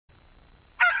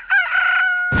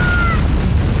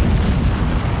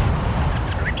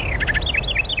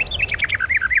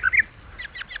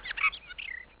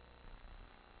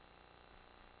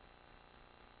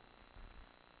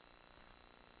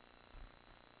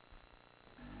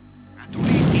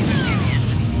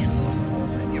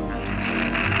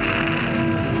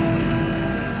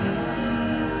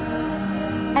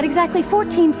At exactly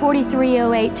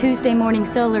 14:43:08 Tuesday morning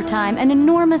solar time, an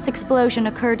enormous explosion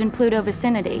occurred in Pluto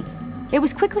vicinity. It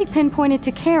was quickly pinpointed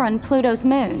to Charon, Pluto's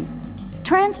moon.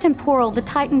 Transtemporal, the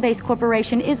Titan-based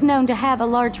corporation, is known to have a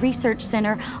large research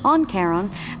center on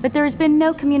Charon, but there has been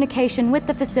no communication with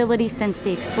the facility since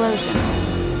the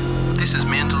explosion. This is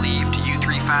men to leave to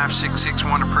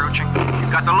U35661 approaching.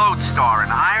 You've got the Loadstar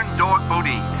and Iron Dog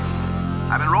Bodine.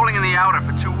 I've been rolling in the outer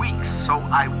for 2 weeks, so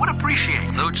I would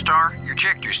appreciate... Loadstar, your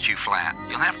ejector's too flat.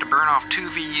 You'll have to burn off 2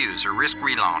 VUs or risk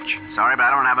relaunch. Sorry, but I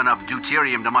don't have enough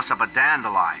deuterium to muss up a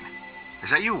dandelion.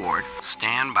 Is that you, Ward?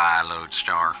 Stand by,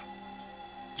 Loadstar.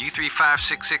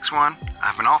 U35661,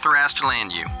 I've been authorized to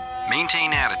land you.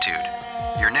 Maintain attitude.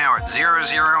 You're now at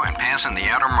 00 and passing the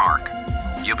outer mark.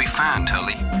 You'll be fine,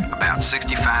 Tully. About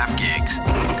 65 gigs.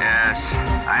 Yes,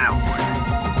 I know, Ward.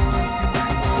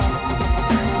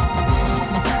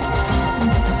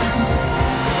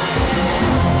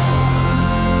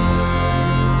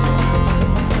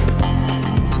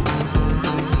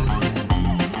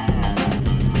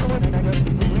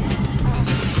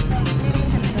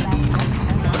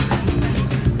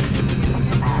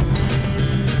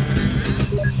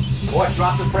 Boy,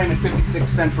 drop the frame at 56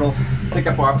 Central, pick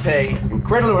up our pay, and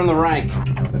cradle her in the rank.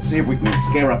 Let's see if we can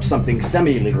scare up something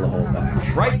semi-illegal to hold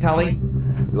back. Right, Tully.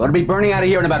 We ought to be burning out of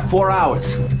here in about 4 hours.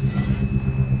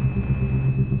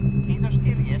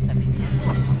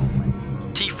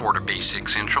 T4 to B6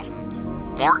 Central.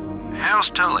 Mort, how's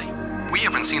Tully? We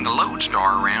haven't seen the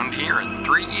Loadstar around here in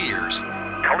 3 years.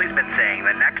 Tully's been saying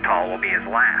the next haul will be his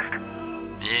last.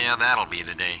 Yeah, that'll be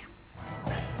today.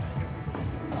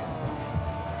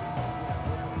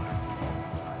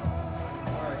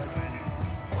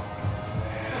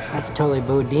 That's Tully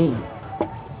Bodine.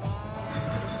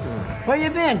 Where you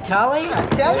been, Tully?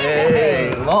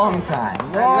 Hey, long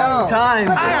time. Long time.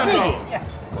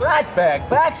 Ratbag,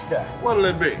 Baxter. What'll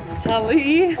it be?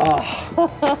 Tully.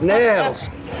 Oh, nails.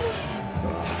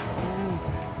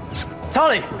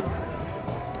 Tully.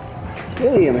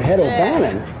 William Head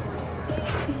O'Bannon.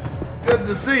 Good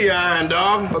to see you, Iron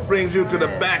Dog. What brings you to the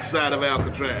backside of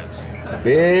Alcatraz?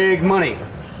 Big money.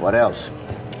 What else?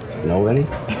 Know any?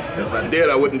 If I did,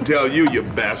 I wouldn't tell you, you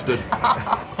bastard.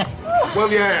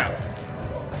 What'll you have?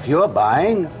 If you're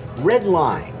buying, red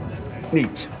line.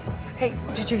 Neat. Hey,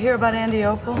 did you hear about Andy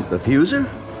Opal? The fuser?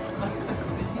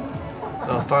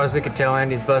 Well, as far as we could tell,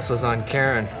 Andy's bus was on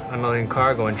Charon, unloading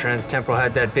cargo, and Transtemporal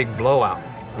had that big blowout.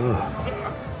 Ooh.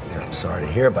 I'm sorry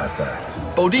to hear about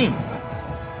that. Bodine.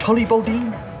 Tully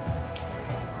Bodine?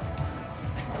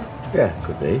 Yeah,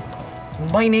 could be.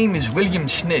 My name is William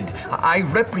Snid. I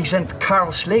represent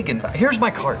Carl Slagan. Here's my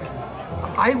card.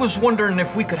 I was wondering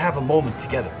if we could have a moment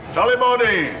together. Tully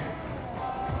Bodine!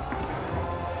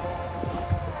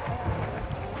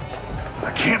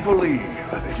 I can't believe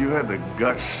that you had the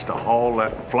guts to haul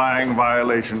that flying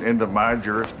violation into my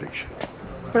jurisdiction.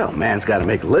 Well, man's got to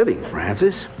make a living,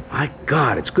 Francis. My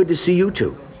God, it's good to see you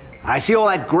two. I see all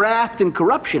that graft and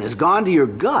corruption has gone to your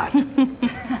gut.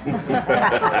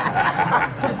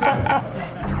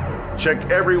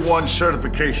 Check everyone's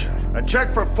certification and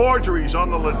check for forgeries on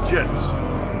the legits.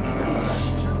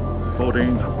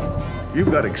 Bodine, you've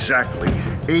got exactly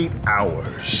 8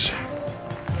 hours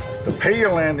to pay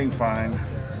your landing fine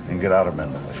and get out of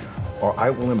Mendeley, or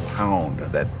I will impound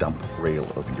that dump rail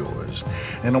of yours,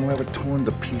 and I'll have it torn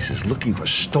to pieces looking for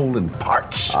stolen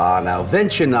parts. Ah, now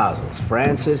vent your nozzles,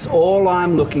 Francis. All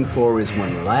I'm looking for is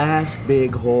one last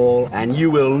big haul, and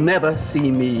you will never see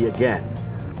me again.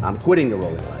 I'm quitting the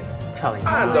rolling light. Tully.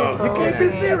 I know, you can't be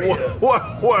serious.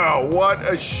 Well, what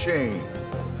a shame.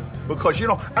 Because, you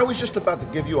know, I was just about to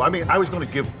give you, I was going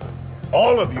to give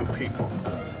all of you people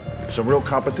some real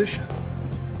competition.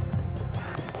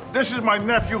 This is my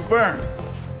nephew, Vern.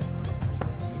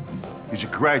 He's a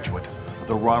graduate of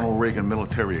the Ronald Reagan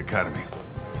Military Academy.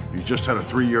 He just had a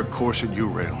 3-year course at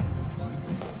U-Rail.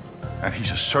 And he's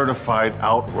a certified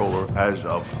outroller as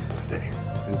of today.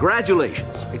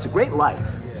 Congratulations. It's a great life.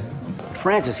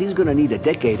 Francis, he's going to need a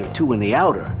decade or 2 in the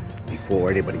outer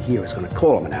before anybody here is going to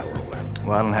call him an outroller.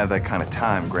 Well, I don't have that kind of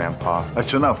time, Grandpa.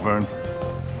 That's enough, Vern.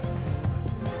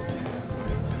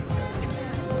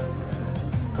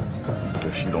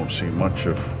 Guess you don't see much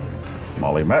of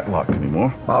Molly Matlock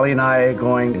anymore. Molly and I are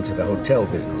going into the hotel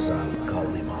business on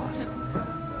Colony Mars.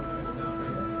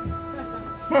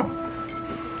 Well,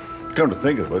 come to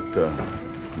think of it,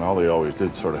 Molly always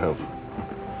did sort of have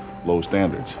low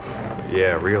standards.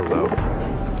 Yeah, real low.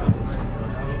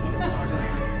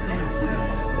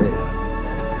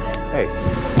 Hey.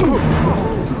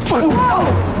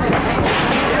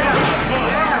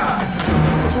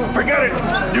 Forget it!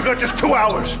 You got just 2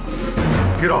 hours.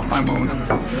 Get off my moon.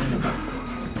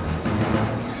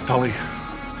 Tully,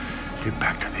 get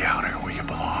back to the outer where you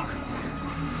belong.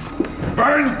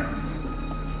 Burn!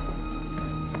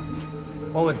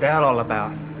 What was that all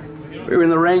about? We were in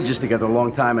the Rangers together a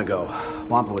long time ago.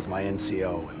 Wampa was my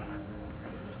NCO.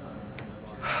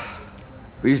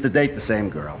 We used to date the same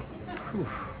girl.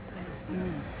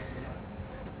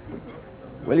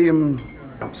 William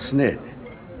Snid.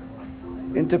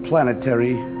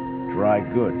 Interplanetary Dry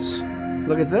Goods.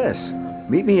 Look at this.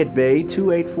 Meet me at Bay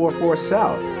 2844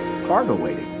 South. Cargo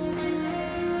waiting.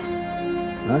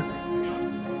 Huh?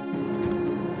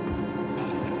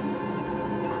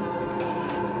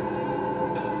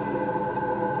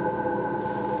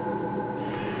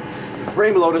 The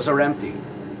frame loaders are empty.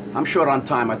 I'm short on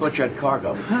time. I thought you had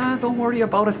cargo. Don't worry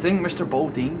about a thing, Mr.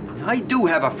 Bodine. I do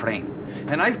have a frame.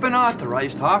 And I've been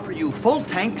authorized to offer you full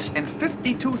tanks and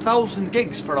 52,000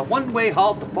 gigs for a one-way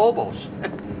haul to Phobos.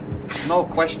 No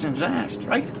questions asked,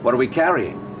 right? What are we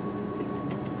carrying?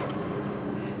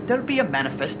 There'll be a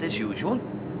manifest as usual.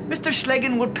 Mr.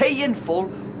 Schlegan will pay in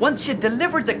full once you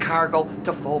deliver the cargo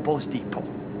to Phobos Depot.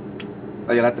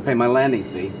 Oh, you'll have to pay my landing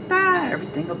fee.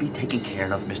 Everything will be taken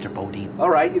care of, Mr. Bodine. All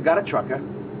right, you got a trucker.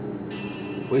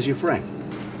 Where's your frame?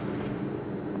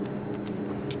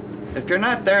 If you're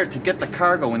not there to get the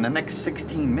cargo in the next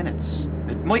 16 minutes,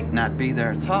 it might not be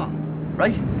there at all,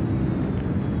 right?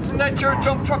 Isn't that your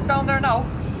jump truck down there now?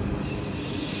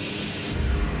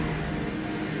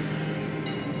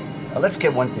 Now, let's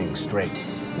get one thing straight.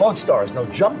 Loadstar is no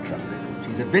jump truck.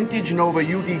 She's a vintage Nova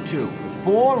UD2 with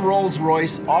 4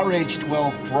 Rolls-Royce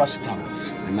RH-12 thrust tunnels.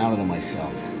 I mounted them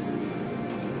myself.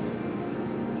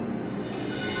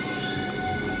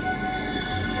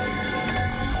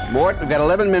 Mort, we've got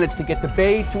 11 minutes to get to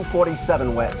Bay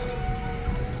 247 West.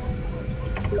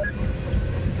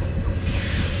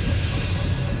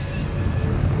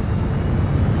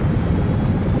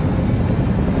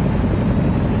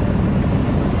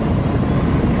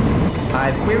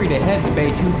 I've queried ahead to Bay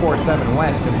 247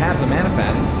 West and have the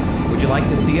manifest. Would you like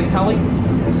to see it, Tully?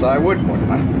 Yes, I would,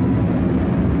 Mortimer.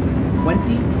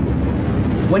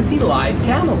 20 live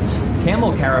camels.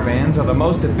 Camel caravans are the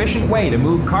most efficient way to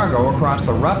move cargo across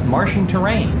the rough Martian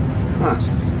terrain. Huh.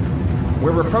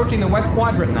 We're approaching the west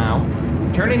quadrant now.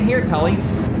 Turn in here, Tully.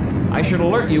 I should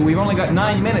alert you we've only got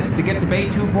 9 minutes to get to Bay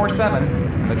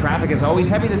 247. The traffic is always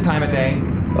heavy this time of day.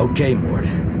 Okay, Mort.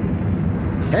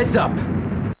 Heads up.